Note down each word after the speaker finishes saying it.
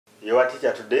Your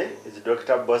teacher today is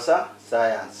Dr. Bosa,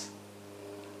 Science.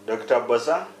 Dr.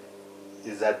 Bosa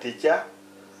is a teacher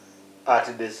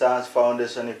at the Science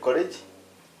Foundation College,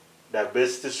 the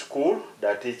best school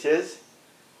that teaches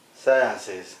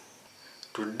sciences.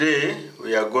 Today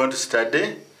we are going to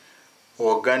study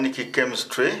Organic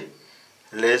Chemistry,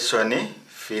 Lesson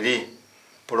 3,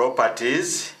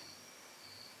 Properties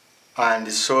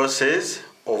and Sources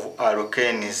of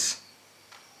Alkanes.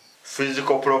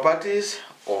 Physical properties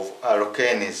of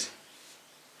alkanes.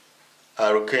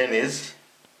 Alkanes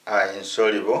are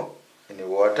insoluble in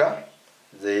water.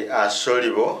 They are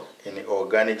soluble in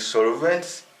organic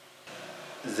solvents.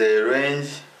 They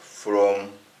range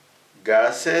from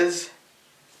gases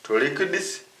to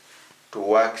liquids to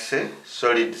waxy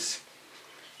solids.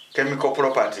 Chemical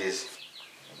properties.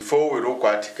 Before we look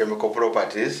at chemical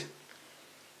properties,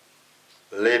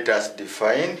 let us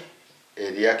define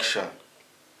a reaction.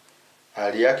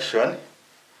 A reaction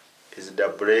is the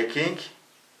breaking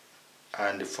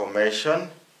and formation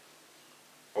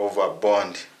of a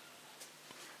bond.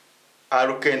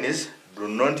 Alkanes do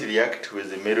not react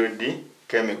with mild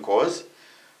chemicals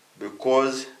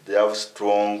because they have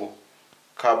strong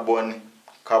carbon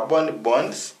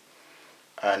bonds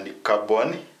and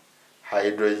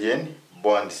carbon-hydrogen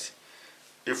bonds.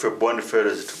 If a bond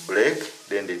fails to break,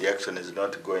 then the reaction is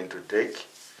not going to take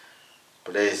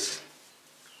place.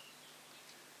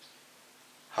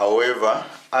 However,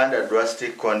 under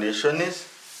drastic conditions,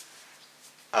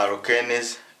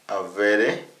 alkanes are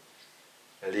very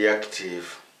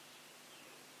reactive.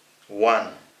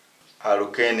 1.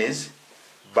 Alkanes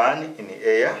burn in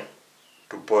air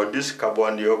to produce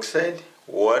carbon dioxide,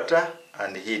 water,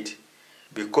 and heat.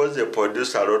 Because they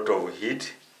produce a lot of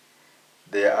heat,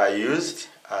 they are used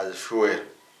as fuel.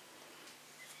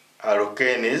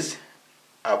 Alkanes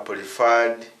are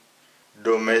preferred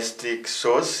domestic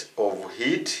source of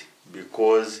heat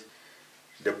because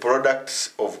the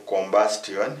products of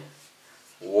combustion,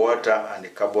 water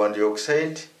and carbon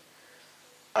dioxide,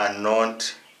 are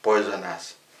not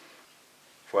poisonous.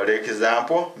 For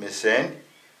example, methane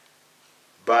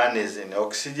burns in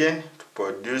oxygen to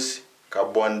produce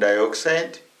carbon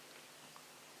dioxide,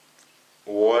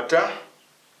 water,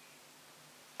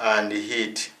 and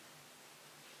heat.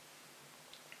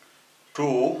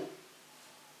 2.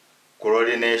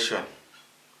 Chlorination.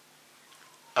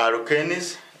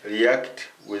 Alkanes react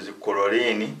with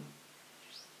chlorine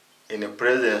in the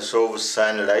presence of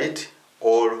sunlight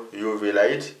or UV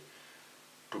light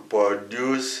to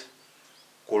produce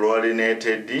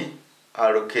chlorinated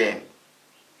alkane.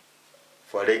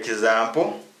 For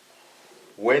example,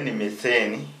 when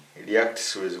methane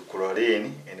reacts with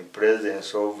chlorine in the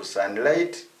presence of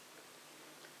sunlight,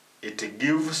 it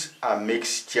gives a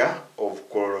mixture of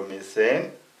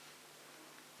chloromethane,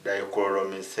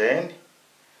 dichloromethane,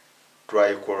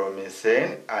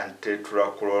 trichloromethane, and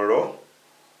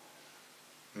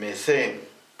tetrachloromethane.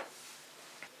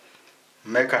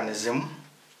 Mechanism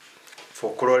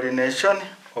for chlorination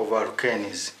of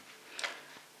alkanes.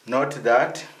 Note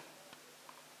that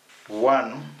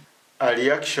 1. A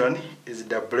reaction is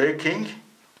the breaking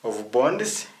of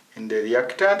bonds in the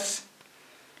reactants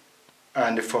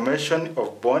and the formation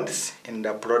of bonds in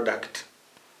the product.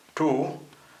 2.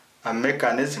 A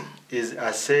mechanism is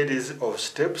a series of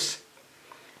steps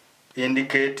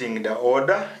indicating the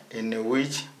order in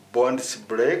which bonds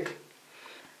break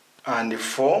and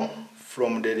form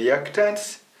from the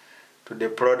reactants to the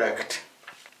product.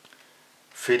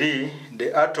 3.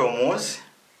 The atoms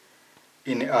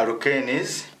in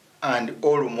alkanes and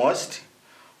almost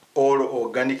all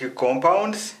organic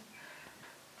compounds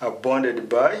are bonded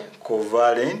by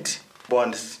covalent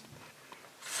bonds.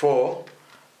 4.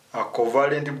 A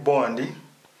covalent bond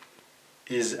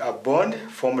is a bond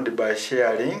formed by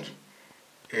sharing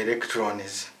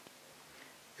electrons.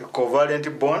 A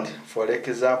covalent bond, for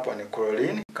example, in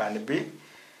chlorine, can be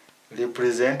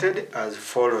represented as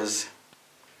follows.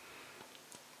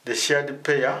 The shared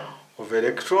pair of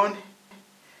electrons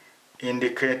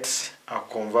indicates a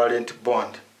covalent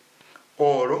bond,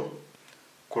 or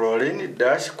chlorine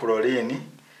dash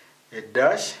chlorine, a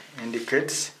dash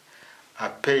indicates a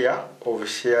pair of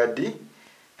shared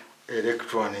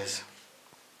electrons,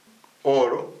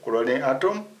 or chlorine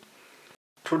atom,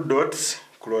 2 dots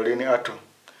chlorine atom.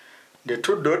 The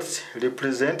 2 dots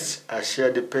represents a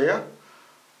shared pair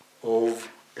of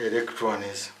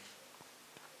electrons.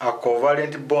 A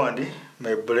covalent bond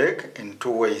may break in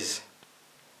 2 ways.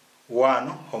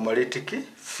 1. Homolytic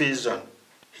fusion.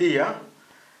 Here,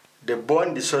 the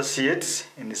bond dissociates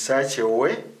in such a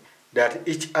way that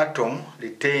each atom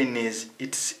retains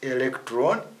its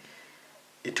electron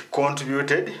it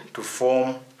contributed to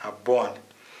form a bond.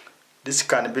 This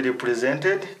can be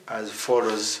represented as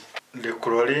follows. The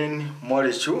chlorine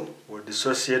molecule will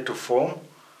dissociate to form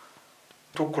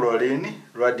two chlorine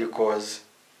radicals,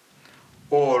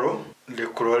 or the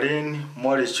chlorine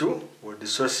molecule will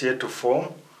dissociate to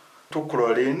form two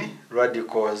chlorine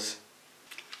radicals,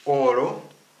 or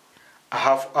a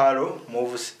half arrow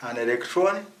moves an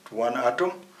electron to one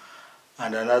atom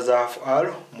and another half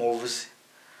arrow moves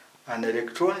an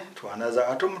electron to another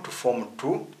atom to form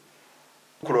two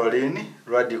chlorine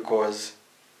radicals.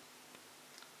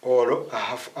 Or a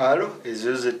half arrow is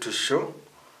used to show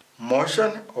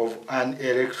motion of an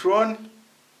electron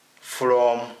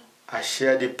from a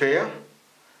shared pair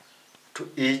to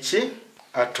each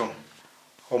atom.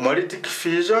 Homolytic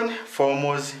fusion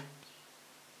forms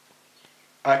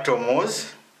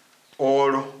atoms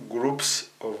or groups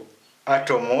of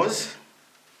atoms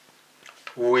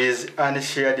with an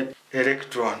shared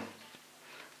electron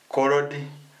called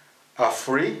a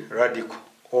free radical,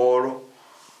 or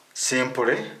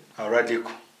simply a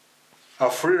radical. A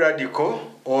free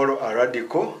radical or a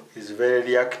radical is very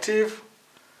reactive,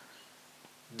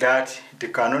 that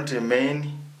it cannot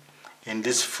remain in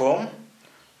this form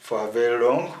for a very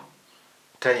long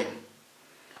time.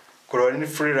 Chlorine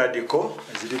free radical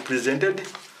is represented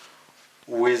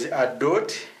with a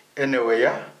dot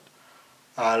anywhere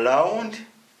around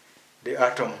the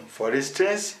atom. For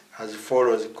instance, as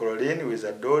follows: chlorine with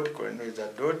a dot, chlorine with a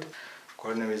dot,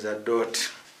 chlorine with a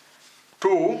dot.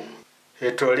 2.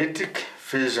 Heterolytic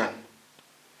fusion.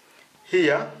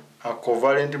 Here, a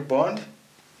covalent bond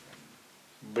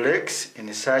breaks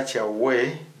in such a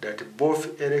way that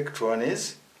both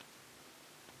electrons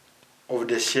of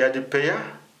the shared pair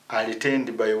are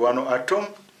retained by one atom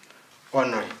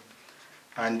only,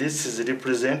 and this is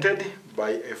represented by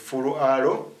a full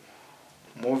arrow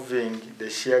moving the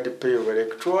shared pair of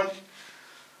electrons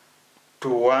to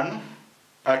one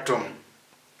atom,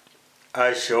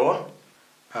 as shown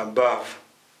above.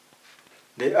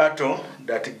 The atom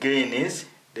that gains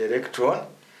the electron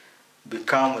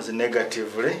becomes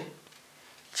negatively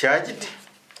charged,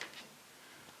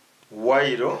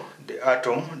 while the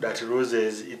atom that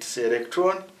loses its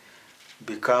electron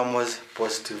becomes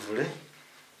positively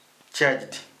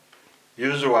charged.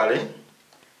 Usually,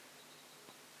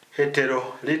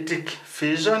 heterolytic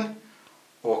fusion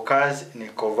occurs in a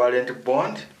covalent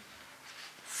bond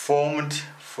formed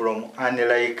from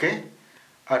unlike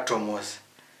atoms,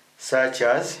 such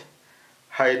as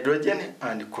hydrogen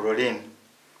and chlorine.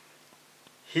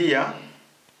 Here,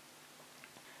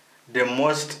 the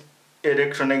most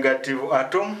electronegative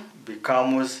atom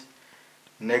becomes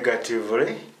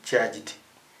negatively charged.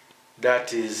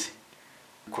 That is,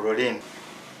 chlorine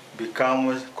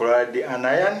becomes chloride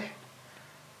anion,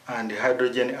 and the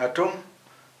hydrogen atom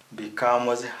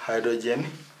becomes hydrogen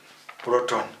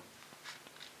proton.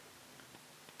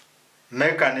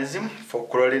 Mechanism for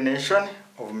chlorination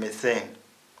of methane.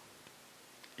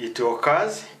 It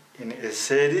occurs in a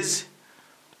series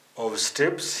of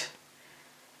steps,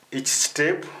 each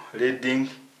step leading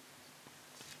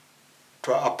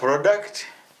to a product,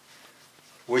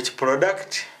 which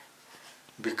product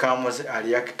becomes a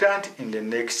reactant in the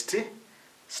next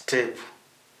step.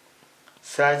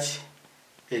 Such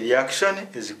a reaction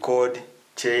is called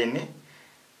chain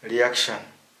reaction.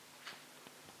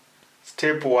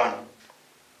 Step 1.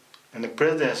 In the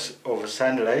presence of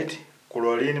sunlight,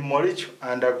 chlorine molecule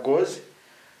undergoes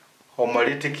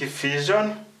homolytic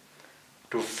fusion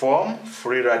to form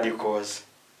free radicals.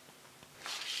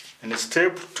 In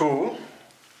step 2,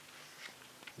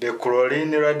 the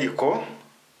chlorine radical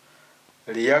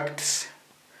reacts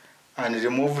and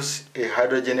removes a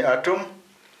hydrogen atom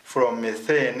from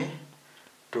methane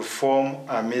to form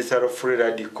a methyl free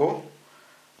radical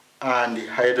and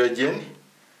hydrogen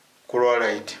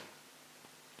chloride.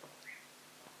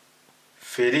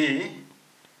 3.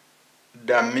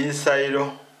 The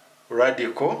methyl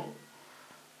radical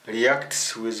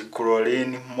reacts with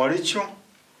chlorine molecule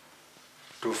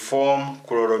to form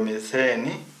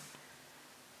chloromethane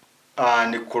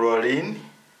and chlorine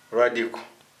radical.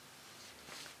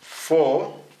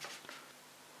 4.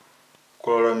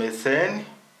 Chloromethane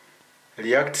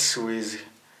reacts with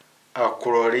a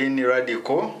chlorine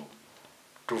radical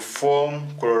to form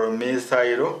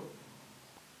chloromethyl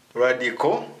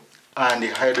radical and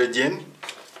hydrogen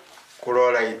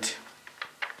chloride.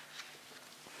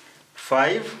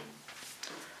 5.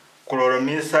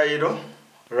 Chloromethyl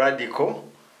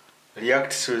radical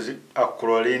reacts with a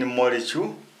chlorine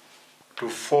molecule to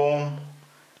form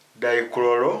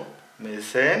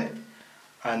dichloromethane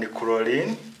and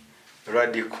chlorine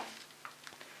radical.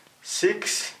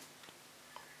 6.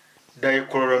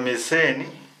 Dichloromethane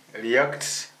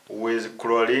reacts with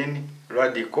chlorine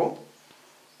radical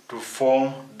to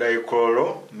form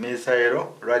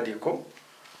dichloromethyl radical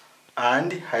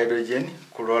and hydrogen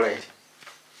chloride.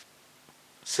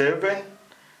 7.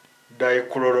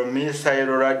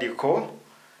 Dichloromethyl radical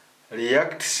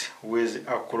reacts with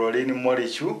a chlorine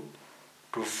molecule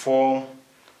to form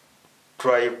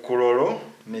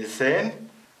trichloromethane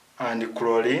and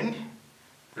chlorine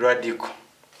radical.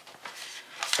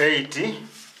 8.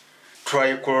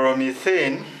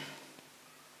 Trichloromethane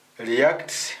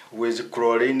reacts with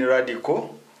chlorine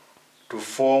radical to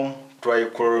form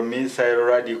trichloromethyl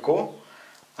radical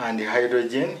and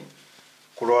hydrogen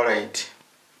chloride.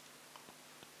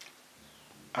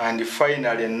 And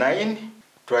finally 9.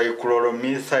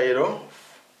 Trichloromethyl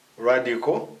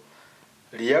radical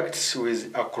reacts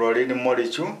with a chlorine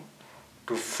molecule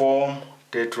to form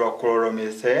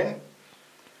tetrachloromethane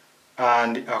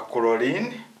and a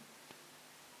chlorine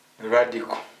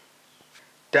radical.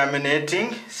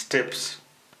 Terminating steps.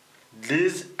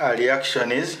 These are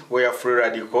reactions where free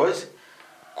radicals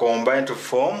combine to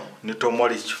form neutral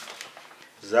molecule,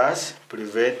 thus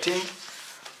preventing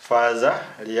further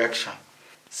reaction.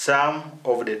 Some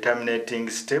of the terminating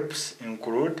steps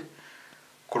include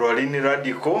chlorine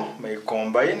radical may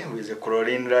combine with a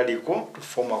chlorine radical to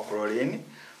form a chlorine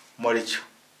molecule.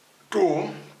 2.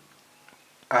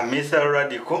 A methyl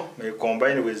radical may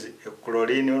combine with a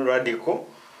chlorine radical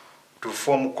to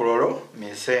form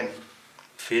chloromethane.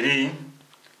 3.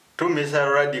 2 methyl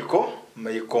radical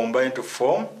may combine to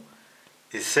form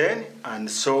ethane,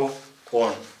 and so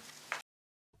on.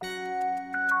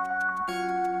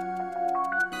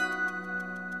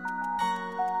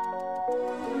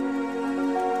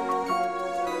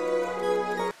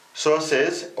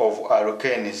 Sources of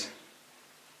alkanes.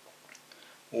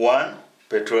 1.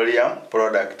 Petroleum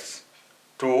products.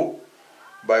 2.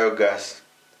 Biogas.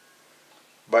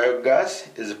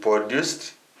 Biogas is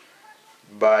produced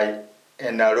by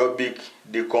anaerobic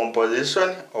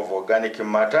decomposition of organic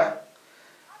matter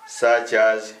such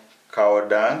as cow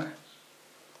dung,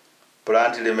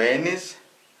 plant remains,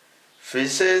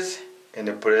 feces in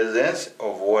the presence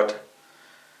of water.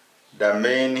 The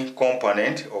main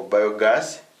component of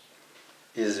biogas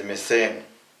is methane.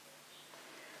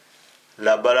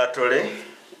 Laboratory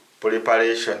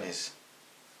preparations.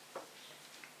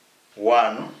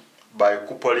 1. By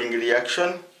coupling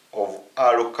reaction of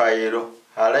alkyl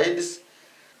halides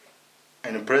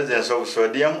in presence of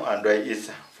sodium and dry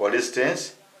ether. For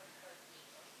instance,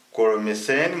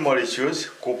 chloromethane molecules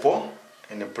couple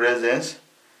in the presence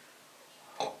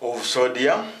of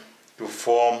sodium to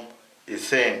form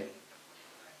ethane.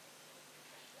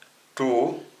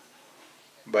 2.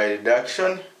 By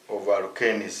reduction of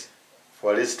alkanes.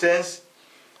 For instance,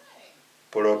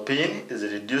 propene is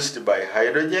reduced by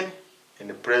hydrogen in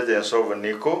the presence of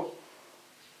nickel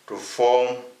to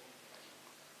form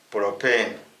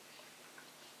propane.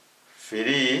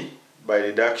 3. By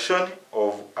reduction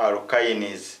of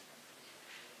alkanes.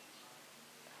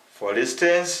 For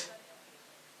instance,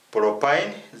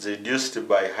 propine is reduced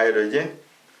by hydrogen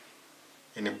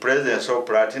in the presence of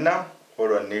platinum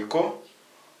or nickel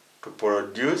to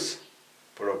produce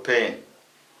propane.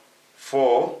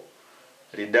 4.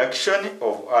 Reduction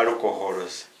of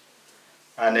alcohols.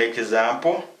 An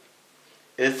example,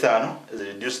 ethanol is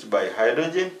reduced by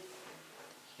hydrogen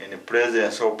in the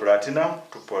presence of platinum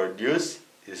to produce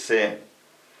ethane.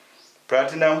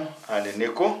 Platinum and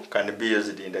nickel can be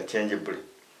used interchangeably.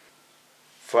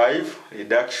 5.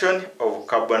 Reduction of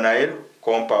carbonyl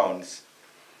compounds.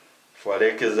 For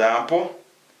example,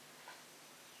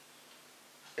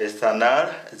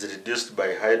 ethanol is reduced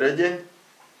by hydrogen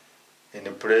in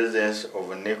the presence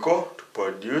of nickel to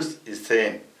produce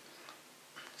ethane.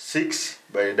 6.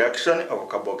 By reduction of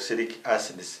carboxylic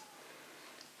acids.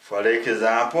 For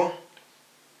example,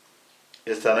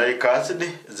 ethanoic acid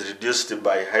is reduced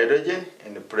by hydrogen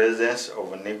in the presence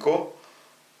of nickel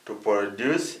to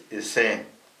produce ethane.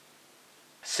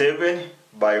 7.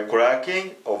 By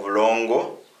cracking of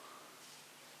long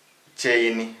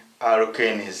chain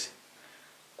alkanes.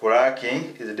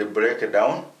 Cracking is the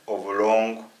breakdown of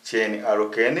long chain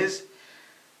alkanes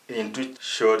into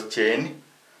short chain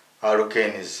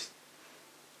alkanes.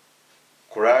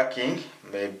 Cracking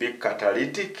may be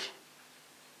catalytic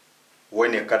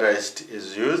when a catalyst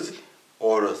is used,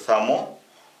 or thermal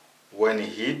when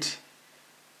heat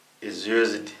is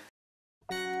used.